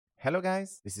Hello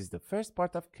guys, this is the first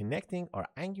part of connecting our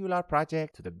Angular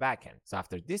project to the backend. So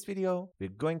after this video, we're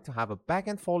going to have a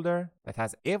backend folder that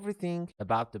has everything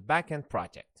about the backend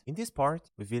project. In this part,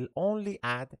 we will only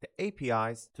add the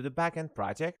APIs to the backend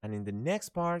project, and in the next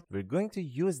part, we're going to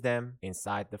use them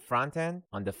inside the frontend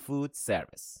on the food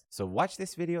service. So watch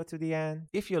this video to the end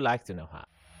if you like to know how.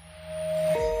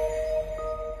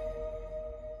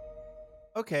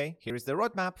 Okay, here is the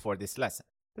roadmap for this lesson.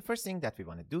 The first thing that we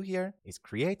want to do here is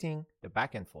creating the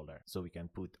backend folder so we can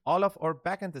put all of our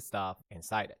backend stuff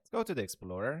inside it. Go to the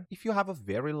Explorer. If you have a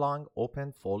very long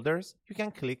open folders, you can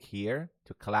click here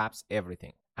to collapse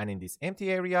everything. And in this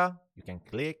empty area, you can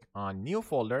click on new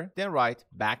folder, then write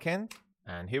backend,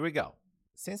 and here we go.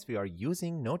 Since we are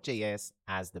using Node.js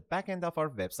as the backend of our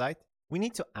website, we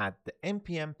need to add the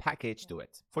npm package to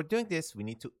it. For doing this, we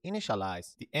need to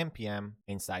initialize the npm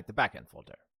inside the backend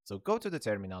folder. So go to the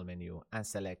terminal menu and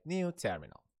select new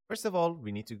terminal. First of all,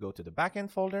 we need to go to the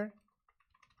backend folder.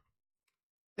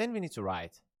 Then we need to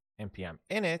write npm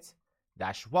init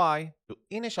 -y to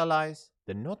initialize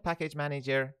the node package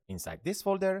manager inside this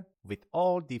folder with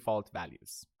all default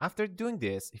values. After doing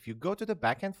this, if you go to the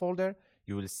backend folder,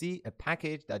 you will see a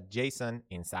package.json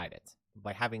inside it.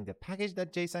 By having the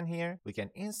package.json here, we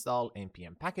can install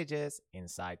npm packages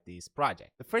inside this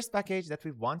project. The first package that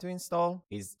we want to install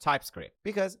is TypeScript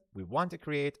because we want to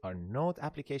create our node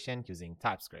application using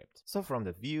TypeScript. So from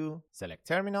the view, select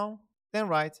terminal, then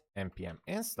write npm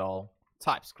install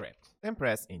TypeScript, then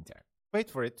press enter. Wait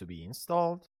for it to be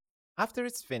installed. After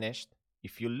it's finished,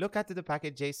 if you look at the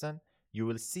package.json, you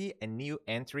will see a new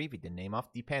entry with the name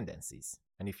of dependencies.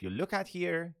 And if you look at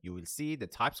here, you will see the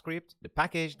TypeScript, the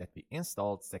package that we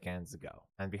installed seconds ago.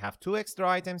 And we have two extra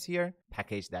items here,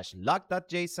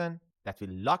 package-log.json that will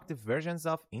log the versions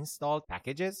of installed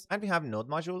packages. And we have node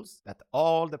modules that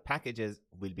all the packages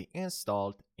will be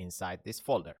installed inside this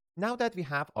folder. Now that we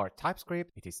have our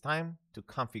TypeScript, it is time to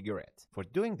configure it. For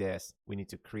doing this, we need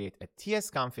to create a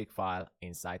tsconfig file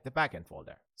inside the backend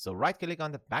folder. So right click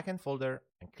on the backend folder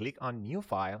and click on new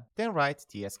file, then write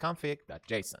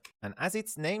tsconfig.json. And as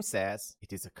its name says,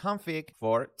 it is a config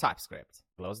for TypeScript.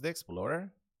 Close the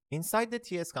Explorer. Inside the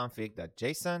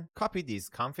tsconfig.json, copy these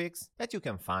configs that you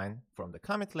can find from the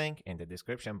comment link in the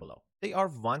description below. They are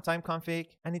one-time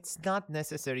config and it's not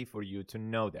necessary for you to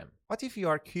know them. But if you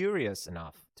are curious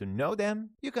enough to know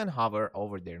them, you can hover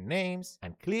over their names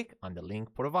and click on the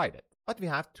link provided. But we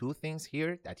have two things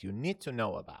here that you need to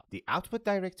know about: the output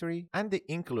directory and the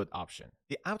include option.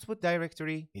 The output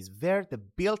directory is where the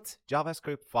built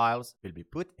JavaScript files will be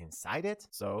put inside it.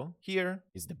 So here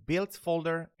is the built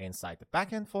folder inside the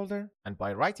backend folder. And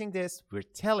by writing this, we're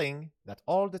telling that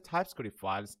all the TypeScript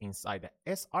files inside the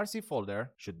src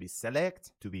folder should be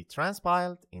selected to be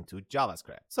transpiled into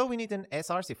JavaScript. So we need an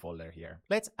src folder here.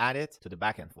 Let's add it to the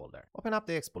backend folder. Open up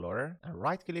the Explorer and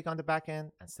right click on the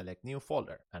backend and select new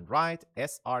folder and write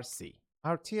src.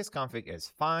 Our tsconfig is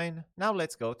fine. Now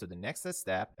let's go to the next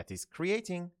step, that is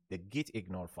creating the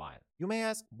gitignore file. You may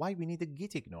ask why we need a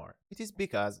gitignore. It is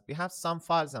because we have some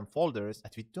files and folders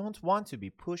that we don't want to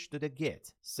be pushed to the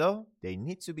git, so they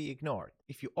need to be ignored.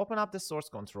 If you open up the source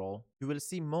control, you will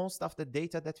see most of the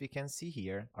data that we can see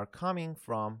here are coming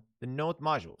from the node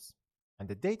modules. And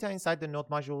the data inside the node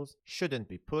modules shouldn't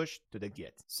be pushed to the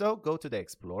git. So go to the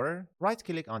Explorer, right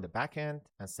click on the backend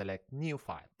and select new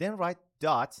file. Then write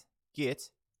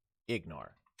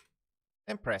 .gitignore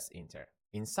and press enter.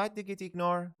 Inside the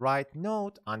gitignore, write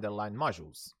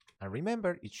node_modules. And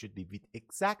remember, it should be with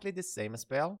exactly the same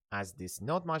spell as this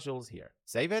node modules here.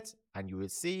 Save it and you will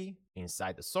see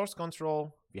inside the source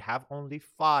control, we have only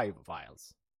 5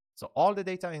 files. So all the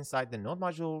data inside the node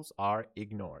modules are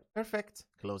ignored. Perfect.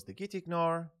 Close the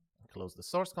gitignore, close the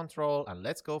source control, and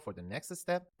let's go for the next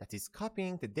step, that is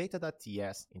copying the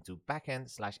data.ts into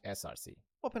backend/src.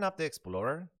 Open up the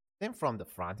Explorer, then from the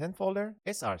frontend folder,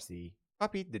 src,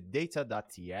 copy the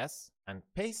data.ts and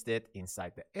paste it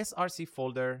inside the src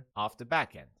folder of the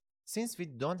backend. Since we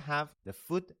don't have the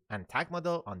food and tag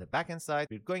model on the backend side,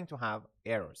 we're going to have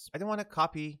errors. I don't want to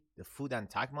copy the food and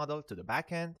tag model to the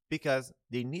backend because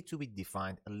they need to be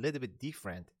defined a little bit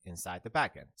different inside the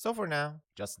backend. So for now,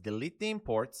 just delete the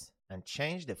imports and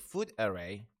change the food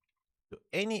array to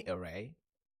any array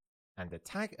and the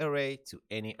tag array to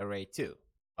any array too.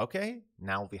 Okay,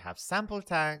 now we have sample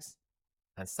tags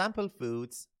and sample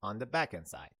foods on the backend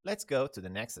side. Let's go to the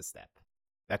next step.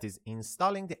 That is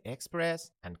installing the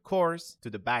express and course to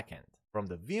the backend. From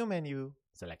the view menu,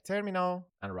 select terminal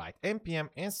and write npm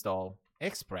install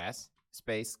express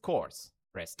course.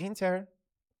 Press enter.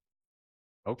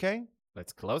 Okay,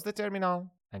 let's close the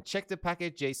terminal and check the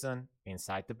package.json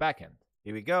inside the backend.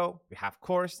 Here we go. We have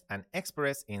course and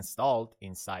express installed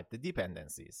inside the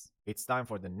dependencies. It's time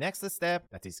for the next step,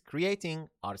 that is creating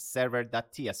our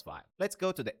server.ts file. Let's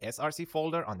go to the src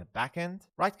folder on the backend,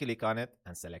 right click on it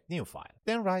and select new file.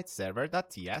 Then write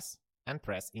server.ts and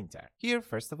press enter. Here,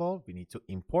 first of all, we need to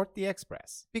import the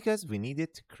express because we need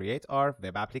it to create our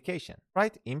web application.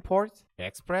 Write import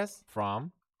express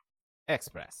from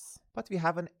express. But we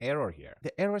have an error here.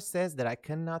 The error says that I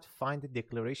cannot find the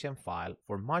declaration file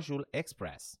for module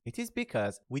express. It is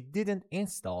because we didn't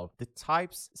install the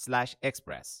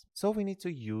types/express. So we need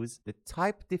to use the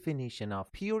type definition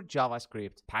of pure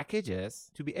JavaScript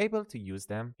packages to be able to use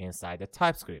them inside the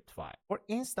TypeScript file. For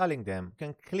installing them, you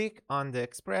can click on the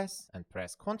express and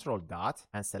press Ctrl dot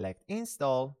and select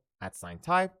install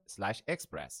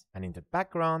 @type/express, and in the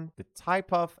background the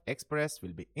type of express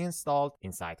will be installed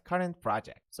inside current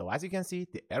project. So as you can see,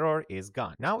 the error is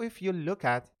gone. Now if you look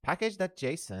at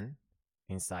package.json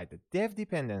inside the dev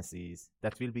dependencies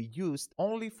that will be used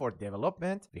only for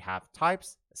development, we have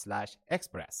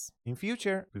types/express. In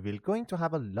future, we will going to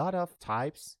have a lot of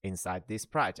types inside this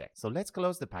project. So let's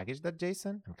close the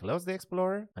package.json and close the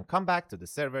explorer and come back to the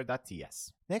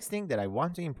server.ts. Next thing that I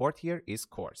want to import here is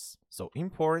course. So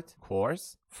import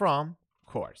course from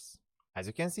course. As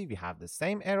you can see, we have the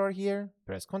same error here.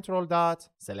 Press Ctrl dot,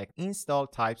 select install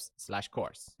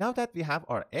types/course. Now that we have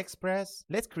our express,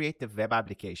 let's create the web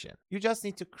application. You just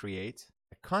need to create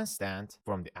a constant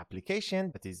from the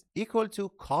application that is equal to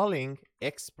calling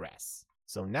express.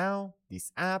 So now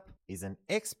this app is an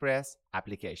express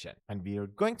application, and we are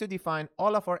going to define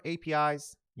all of our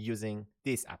APIs using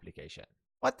this application.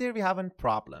 But there we have a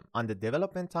problem. On the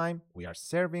development time, we are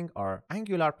serving our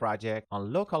Angular project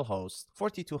on localhost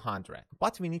 4200,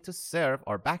 but we need to serve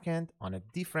our backend on a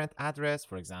different address,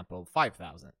 for example,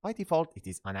 5000. By default, it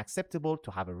is unacceptable to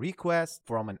have a request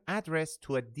from an address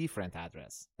to a different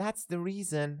address. That's the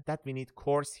reason that we need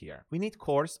course here. We need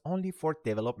course only for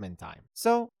development time.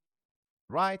 So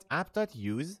write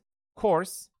app.use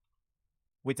course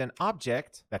with an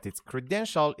object that its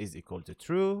credential is equal to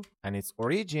true and its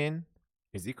origin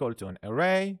is equal to an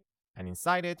array, and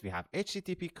inside it we have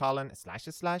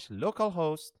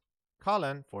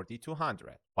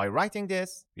http://localhost:4200. By writing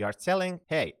this, we are telling,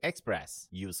 hey, express,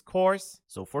 use course,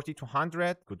 so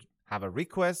 4200 could have a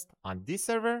request on this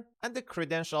server and the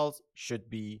credentials should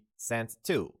be sent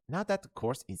to. Now that the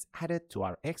course is added to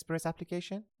our express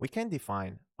application, we can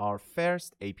define our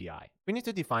first API. We need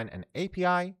to define an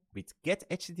API with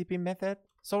getHTTP method.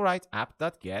 So write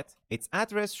app.get. Its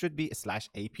address should be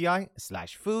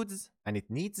 /API/foods, and it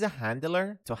needs a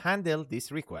handler to handle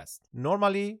this request.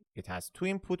 Normally, it has two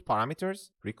input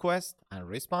parameters, request and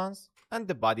response, and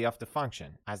the body of the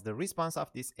function. As the response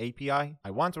of this API, I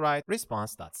want to write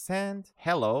response.send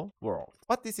hello world.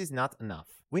 But this is not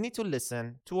enough. We need to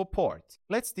listen to a port.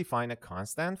 Let's define a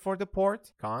constant for the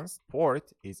port. Const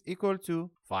port is equal to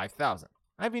 5000.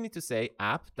 And we need to say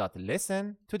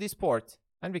app.listen to this port,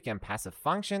 and we can pass a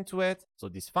function to it. So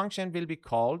this function will be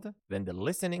called when the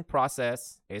listening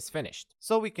process is finished.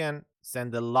 So we can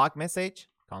send a log message,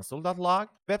 console.log,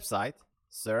 website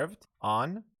served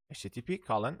on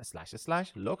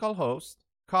http://localhost:+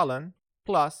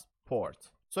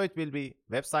 So it will be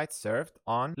website served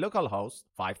on localhost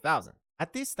 5000.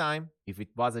 At this time, if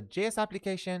it was a JS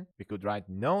application, we could write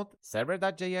node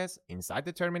server.js inside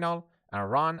the terminal and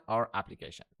run our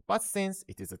application. But since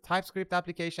it is a TypeScript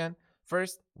application,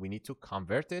 first, we need to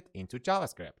convert it into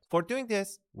JavaScript. For doing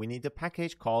this, we need a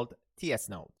package called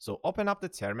tsnode. So open up the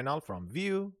terminal from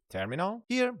view, terminal.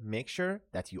 Here, make sure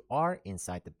that you are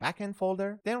inside the backend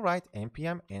folder. Then write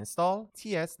npm install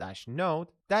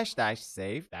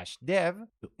ts-node-save-dev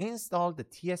to install the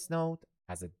tsnode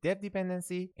as a dev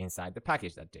dependency inside the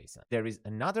package.json. There is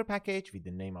another package with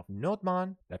the name of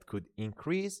nodemon that could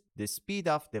increase the speed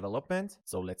of development.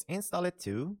 So let's install it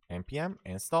too. npm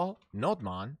install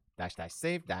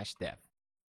nodemon-save-dev.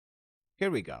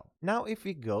 Here we go. Now if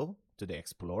we go to the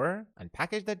explorer and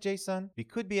package.json, we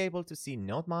could be able to see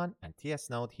nodemon and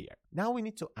tsnode here. Now we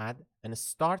need to add a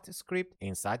start script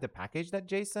inside the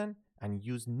package.json and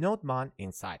use nodemon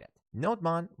inside it.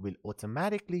 Nodemon will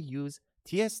automatically use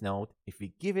tsnode if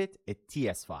we give it a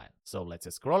ts file. So let's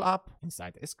scroll up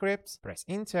inside the scripts, press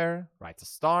enter, write a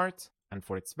start, and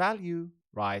for its value,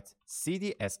 write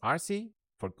cd src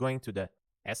for going to the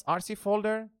src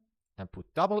folder, and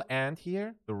put double and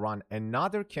here to run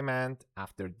another command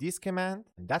after this command,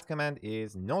 and that command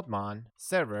is nodemon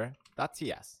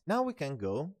server.ts. Now we can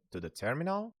go to the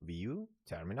terminal, view,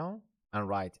 terminal, and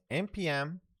write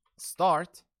npm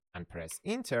start and press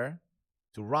enter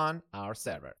to run our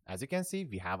server. As you can see,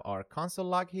 we have our console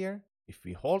log here. If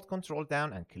we hold Control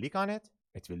down and click on it,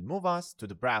 it will move us to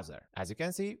the browser. As you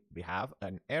can see, we have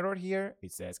an error here.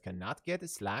 It says cannot get a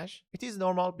slash. It is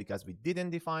normal because we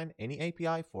didn't define any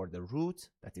API for the root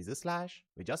that is a slash.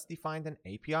 We just defined an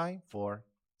API for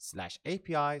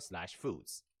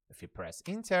 /API/foods. If you press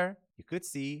enter, you could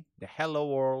see the hello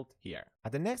world here.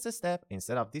 At the next step,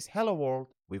 instead of this hello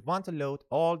world, we want to load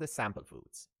all the sample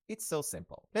foods. It's so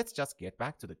simple. Let's just get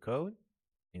back to the code.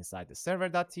 Inside the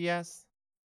server.ts,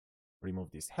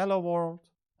 remove this hello world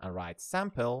and write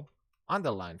sample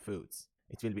underline foods.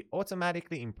 It will be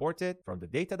automatically imported from the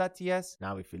data.ts.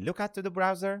 Now if we look at to the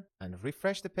browser and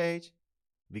refresh the page,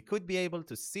 we could be able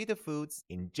to see the foods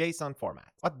in JSON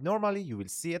format. But normally you will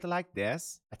see it like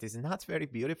this. That is not very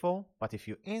beautiful, but if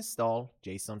you install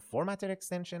JSON formatter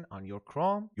extension on your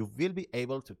Chrome, you will be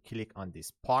able to click on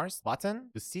this parse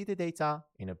button to see the data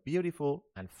in a beautiful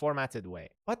and formatted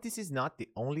way. But this is not the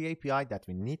only API that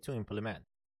we need to implement.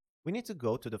 We need to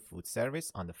go to the food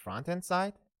service on the front-end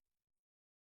side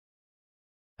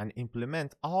and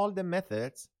implement all the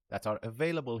methods that are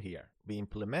available here. We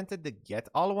implemented the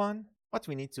getAll one, but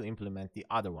we need to implement the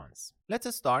other ones. Let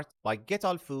us start by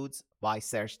getAllFoods by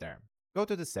search term. Go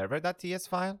to the server.ts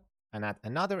file and add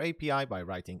another API by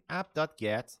writing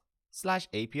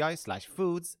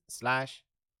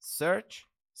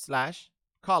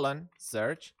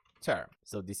app.get/API/foods/search/:search term.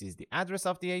 So this is the address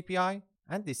of the API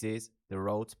and this is the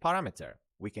route parameter.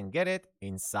 We can get it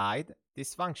inside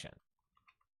this function.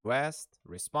 Request,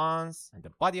 response, and the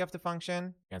body of the function,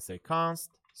 you can say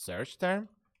const search term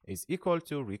is equal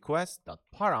to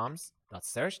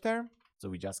request.params.search term. So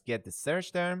we just get the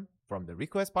search term from the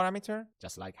request parameter,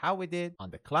 just like how we did on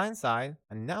the client side.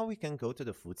 And now we can go to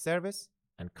the food service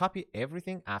and copy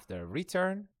everything after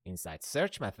return inside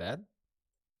search method.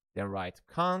 Then write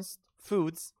const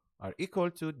foods are equal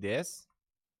to this.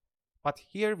 But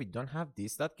here we don't have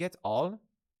this.getAll.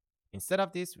 Instead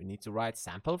of this, we need to write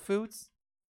sample foods.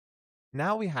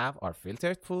 Now we have our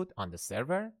filtered food on the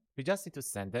server. We just need to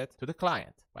send it to the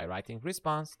client by writing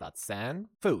response.send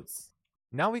foods.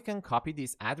 Now we can copy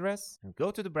this address and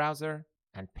go to the browser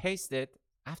and paste it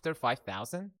after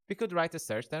 5000. We could write a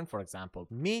search term, for example,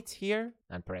 meat here,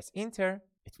 and press enter.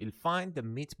 It will find the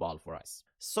meatball for us.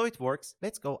 So it works.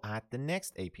 Let's go add the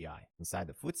next API. Inside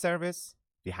the food service,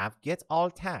 we have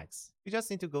getAll tags. We just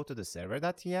need to go to the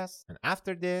server.ts, and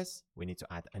after this, we need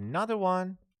to add another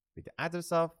one with the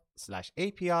address of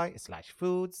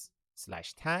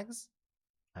 /API/foods/tags,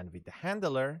 and with the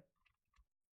handler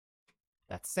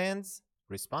that sends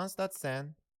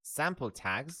response.send sample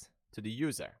tags to the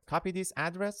user. Copy this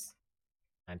address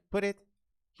and put it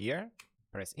here.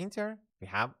 Press enter. We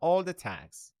have all the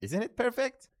tags. Isn't it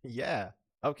perfect? Yeah.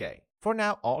 Okay. For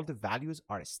now, all the values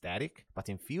are static, but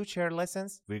in future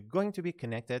lessons, we're going to be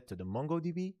connected to the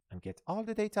MongoDB and get all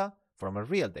the data from a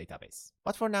real database.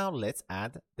 But for now, let's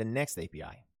add the next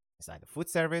API. Inside the food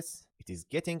service, it is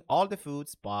getting all the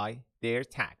foods by their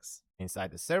tags. Inside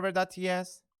the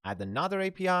server.ts, add another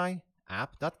API,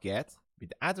 app.get, with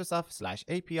the address of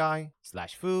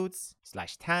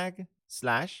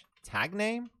 /API/foods/tag/tag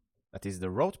name. That is the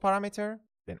route parameter.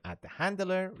 Then add the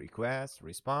handler, request,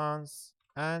 response,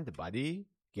 and the body.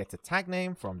 Get the tag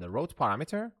name from the route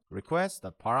parameter,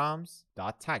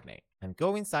 request.params.tagname. And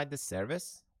go inside the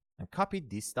service and copy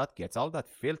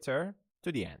this.getAll.filter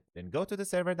to the end. Then go to the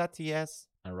server.ts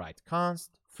and write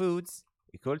const foods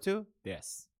equal to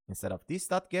this. Instead of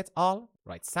this.getAll,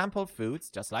 write sample foods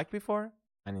just like before.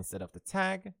 And instead of the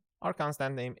tag, our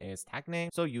constant name is tag name,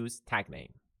 so use tag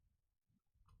name.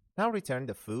 Now return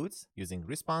the foods using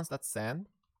response.send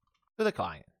to the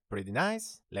client. Pretty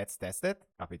nice. Let's test it.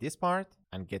 Copy this part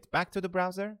and get back to the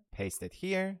browser, paste it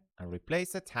here, and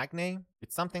replace the tag name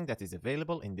with something that is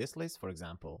available in this list, for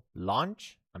example,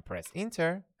 lunch, and press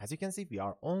enter. As you can see, we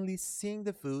are only seeing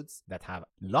the foods that have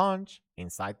lunch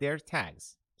inside their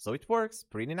tags. So it works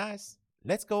pretty nice.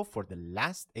 Let's go for the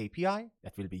last API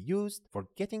that will be used for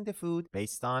getting the food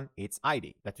based on its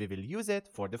ID, that we will use it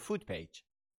for the food page.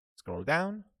 Scroll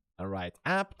down and write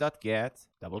app.get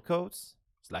double quotes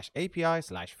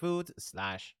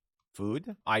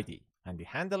 /API/food/food ID, and the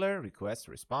handler request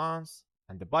response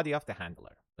and the body of the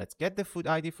handler. Let's get the food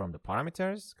ID from the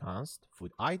parameters const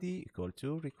food ID equal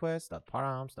to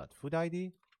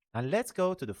request.params.foodID, and let's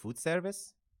go to the food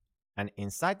service, and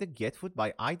inside the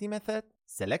getFoodById method,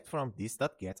 select from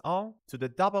this.getAll to the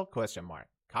double question mark,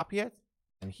 copy it,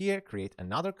 and here create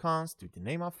another const with the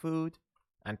name of food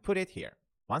and put it here.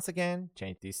 Once again,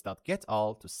 change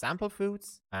this.getAll to sample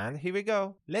foods, and here we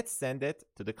go. Let's send it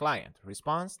to the client,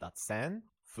 response.send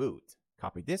food.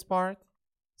 Copy this part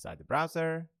inside the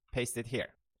browser, paste it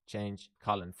here. change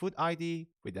colon food ID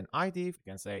with an ID, we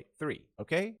can say 3.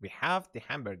 Okay, we have the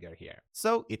hamburger here.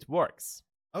 So it works.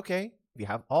 Okay, we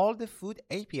have all the food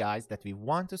APIs that we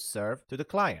want to serve to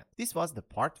the client. This was the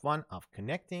part 1 of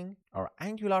connecting our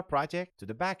Angular project to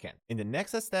the backend. In the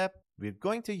next step, we're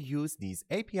going to use these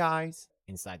APIs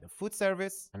inside the food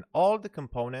service and all the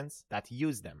components that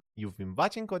use them. You've been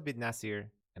watching Code with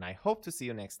Nasir, and I hope to see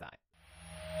you next time.